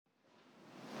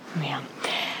Yeah.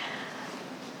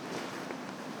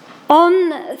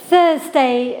 On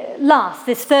Thursday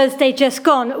this Thursday just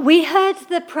gone, we heard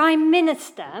the Prime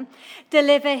Minister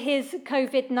deliver his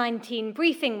COVID-19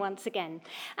 briefing once again,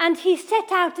 and he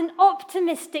set out an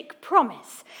optimistic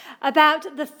promise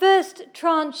about the first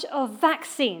tranche of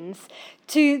vaccines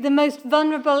to the most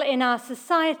vulnerable in our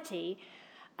society,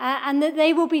 and that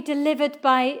they will be delivered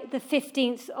by the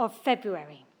 15th of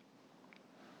February.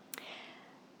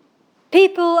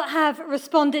 People have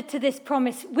responded to this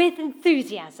promise with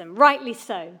enthusiasm, rightly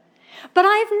so. But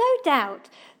I have no doubt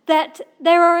that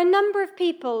there are a number of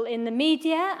people in the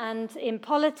media and in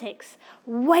politics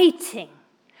waiting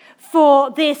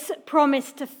for this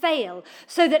promise to fail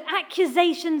so that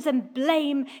accusations and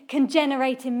blame can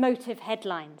generate emotive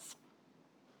headlines.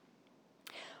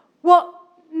 What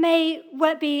may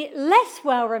be less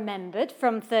well remembered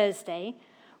from Thursday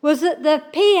was that the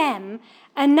PM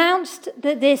announced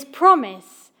that this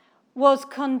promise was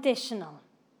conditional.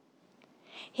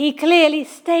 He clearly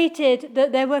stated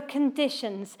that there were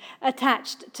conditions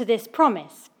attached to this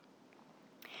promise.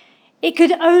 It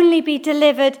could only be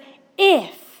delivered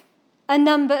if a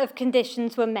number of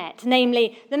conditions were met,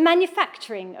 namely the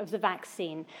manufacturing of the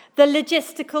vaccine, the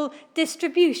logistical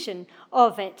distribution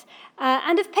of it,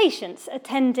 and of patients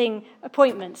attending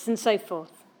appointments and so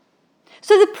forth.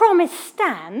 So the promise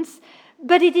stands,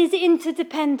 but it is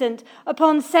interdependent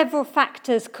upon several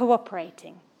factors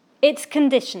cooperating. It's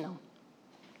conditional.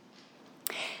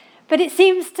 But it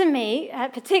seems to me,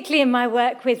 particularly in my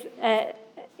work with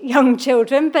young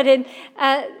children, but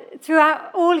throughout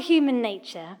all human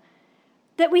nature,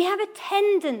 that we have a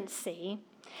tendency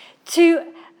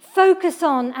to focus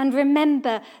on and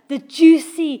remember the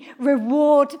juicy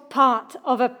reward part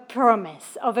of a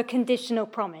promise, of a conditional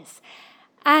promise,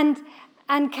 and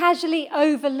casually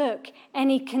overlook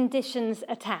any conditions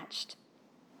attached.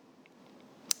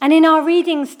 And in our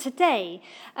readings today,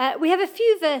 we have a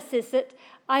few verses that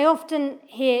I often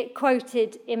hear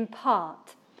quoted in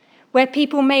part, where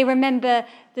people may remember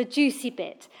the juicy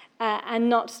bit and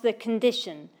not the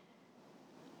condition.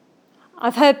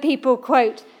 I've heard people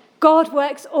quote, "God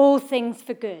works all things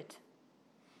for good."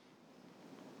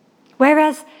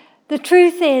 Whereas the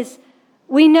truth is,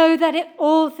 we know that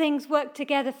all things work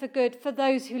together for good for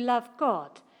those who love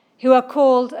God, who are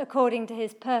called according to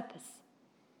his purpose.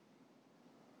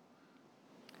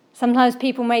 Sometimes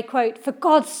people may quote, "For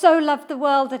God so loved the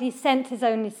world that he sent his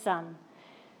only Son."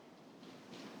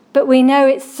 But we know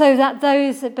it's so that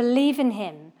those that believe in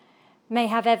him may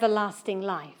have everlasting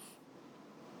life.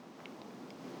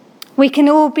 We can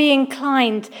all be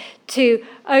inclined to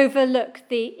overlook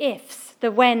the ifs,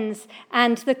 the whens,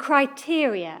 and the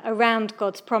criteria around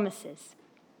God's promises.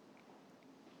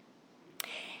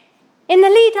 In the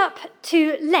lead up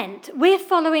to Lent, we're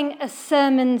following a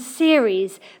sermon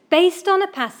series based on a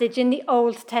passage in the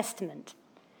Old Testament.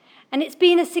 And it's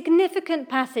been a significant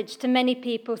passage to many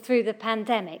people through the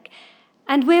pandemic.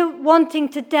 And we're wanting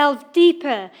to delve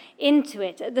deeper into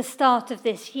it at the start of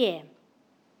this year.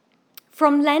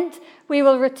 From Lent, we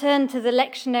will return to the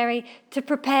lectionary to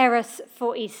prepare us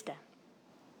for Easter.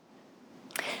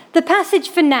 The passage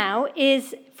for now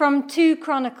is from 2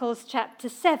 Chronicles chapter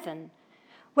 7,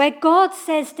 where God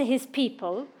says to his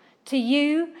people, to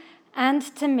you and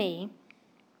to me,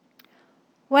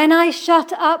 "When I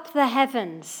shut up the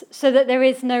heavens so that there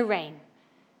is no rain,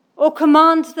 or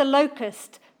command the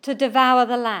locust to devour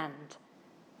the land,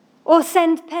 or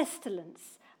send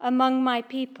pestilence among my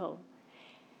people,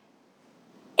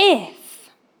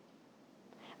 if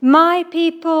my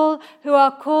people who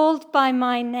are called by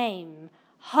my name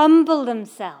humble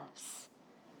themselves,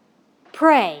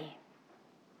 pray,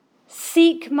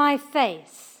 seek my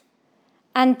face,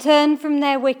 and turn from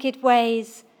their wicked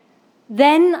ways,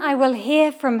 then I will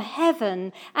hear from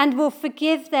heaven and will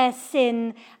forgive their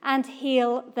sin and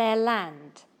heal their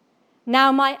land.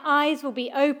 Now my eyes will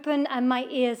be open and my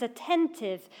ears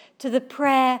attentive to the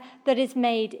prayer that is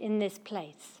made in this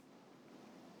place."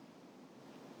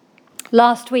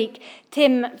 Last week,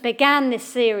 Tim began this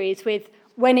series with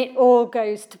 "When it all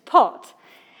goes to pot,"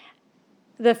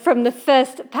 from the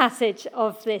first passage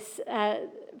of this,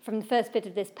 from the first bit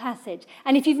of this passage.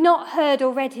 And if you've not heard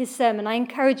or read his sermon, I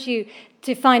encourage you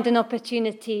to find an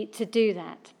opportunity to do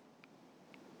that.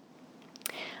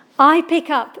 I pick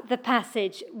up the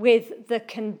passage with the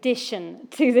condition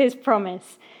to this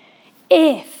promise: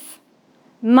 if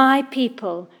my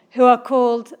people who are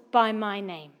called by my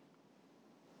name.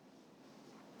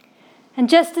 And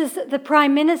just as the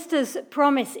Prime Minister's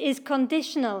promise is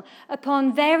conditional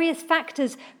upon various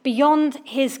factors beyond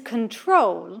his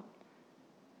control,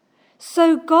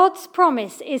 so God's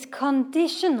promise is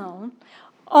conditional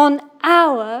on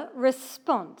our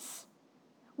response,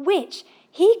 which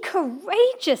he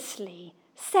courageously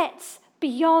sets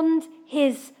beyond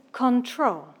his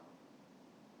control.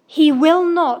 He will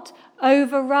not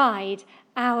override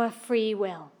our free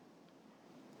will.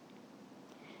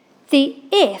 The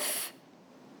if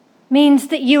means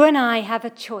that you and I have a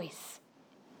choice.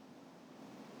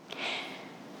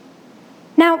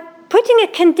 Now, putting a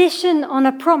condition on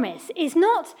a promise is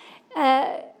not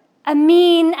a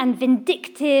mean and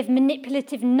vindictive,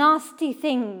 manipulative, nasty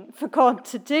thing for God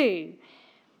to do.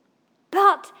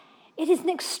 But it is an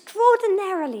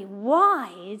extraordinarily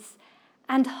wise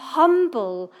and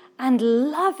humble and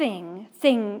loving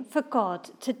thing for God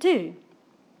to do.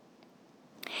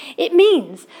 It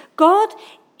means God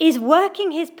is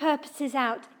working his purposes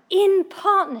out in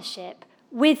partnership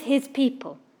with his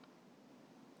people.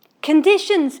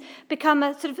 Conditions become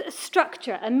a sort of a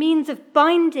structure, a means of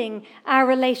binding our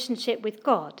relationship with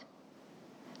God.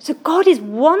 So God is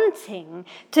wanting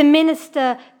to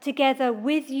minister together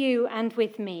with you and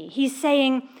with me. He's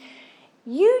saying,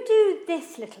 you do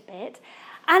this little bit,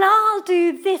 and I'll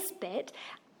do this bit,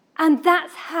 and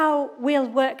that's how we'll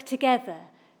work together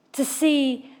to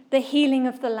see the healing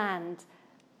of the land,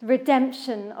 the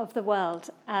redemption of the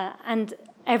world, and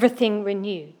everything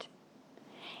renewed.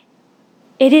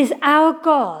 It is our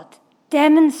God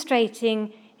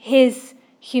demonstrating his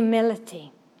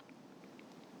humility.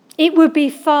 It would be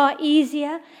far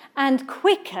easier and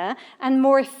quicker and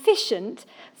more efficient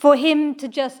for him to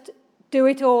just do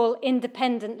it all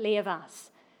independently of us,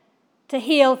 to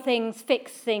heal things,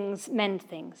 fix things, mend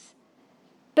things.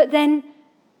 But then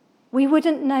we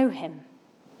wouldn't know him.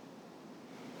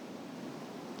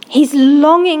 He's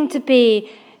longing to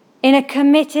be in a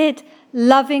committed,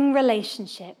 loving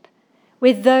relationship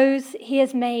with those he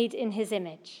has made in his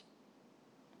image.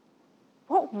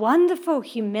 What wonderful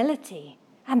humility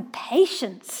and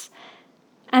patience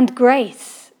and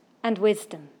grace and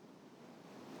wisdom.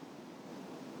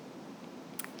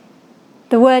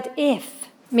 The word if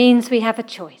means we have a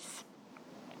choice.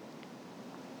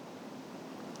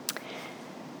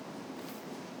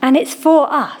 And it's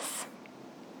for us.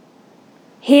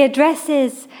 He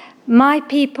addresses my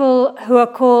people who are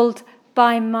called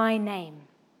by my name.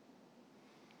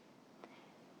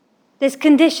 This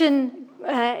condition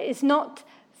is not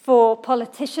for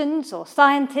politicians or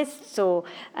scientists or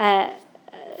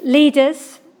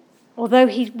leaders, although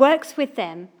he works with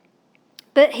them,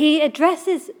 but he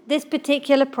addresses this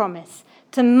particular promise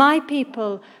to my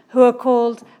people who are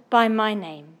called by my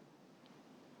name.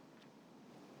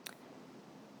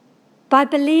 By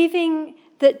believing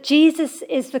that Jesus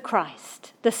is the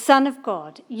Christ, the Son of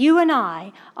God, you and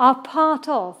I are part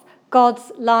of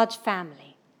God's large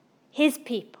family, his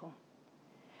people.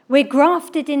 We're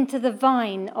grafted into the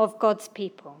vine of God's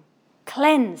people,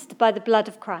 cleansed by the blood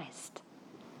of Christ,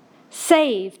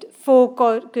 saved for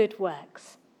good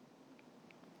works.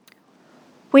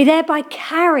 We thereby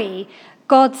carry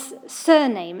God's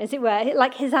surname, as it were,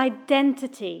 like his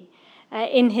identity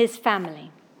in his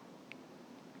family.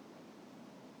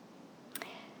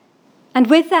 And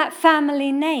with that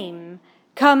family name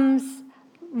comes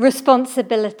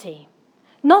responsibility,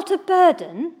 not a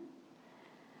burden.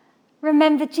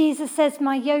 Remember, Jesus says,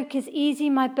 my yoke is easy,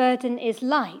 my burden is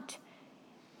light.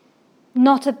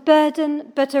 Not a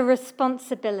burden, but a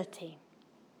responsibility.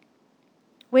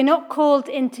 We're not called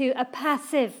into a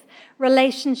passive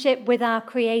relationship with our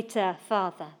Creator,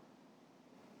 Father.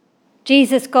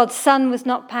 Jesus, God's Son, was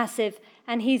not passive,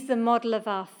 and he's the model of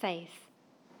our faith.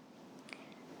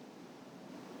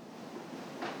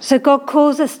 So God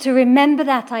calls us to remember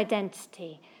that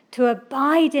identity, to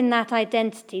abide in that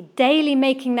identity, daily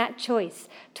making that choice,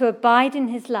 to abide in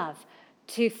his love,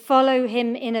 to follow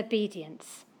him in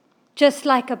obedience, just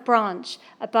like a branch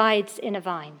abides in a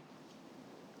vine.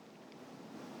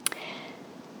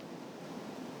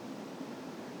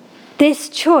 This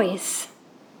choice,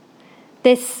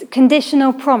 this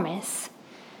conditional promise,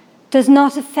 does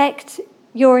not affect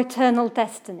your eternal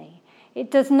destiny. It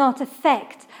does not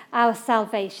affect our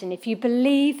salvation. If you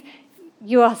believe,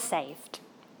 you are saved.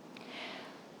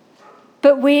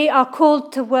 But we are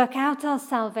called to work out our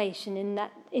salvation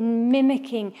in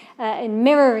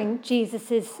mirroring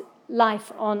Jesus'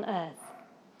 life on earth.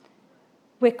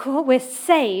 We're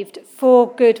saved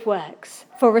for good works,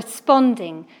 for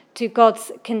responding to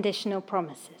God's conditional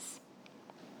promises.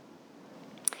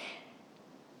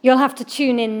 You'll have to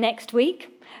tune in next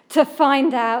week to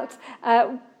find out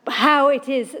how it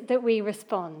is that we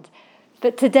respond.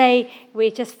 But today we're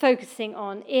just focusing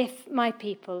on if my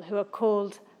people who are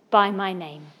called by my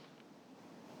name.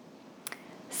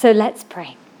 So let's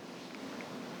pray.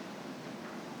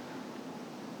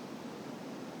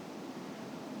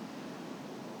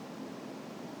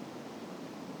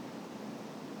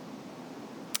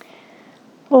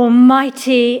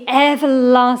 Almighty,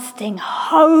 everlasting,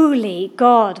 holy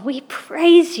God, we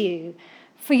praise you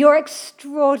for your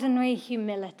extraordinary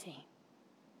humility,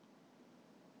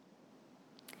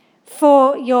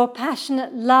 for your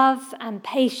passionate love and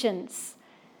patience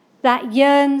that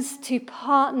yearns to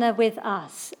partner with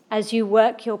us as you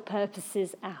work your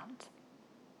purposes out.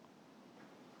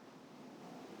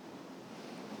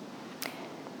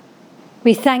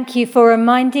 We thank you for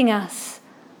reminding us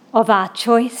of our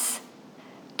choice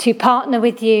to partner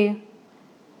with you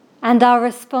and our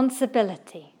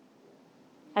responsibility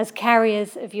as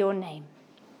carriers of your name.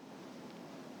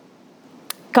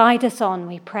 Guide us on,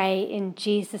 we pray in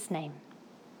Jesus' name.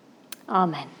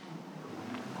 Amen.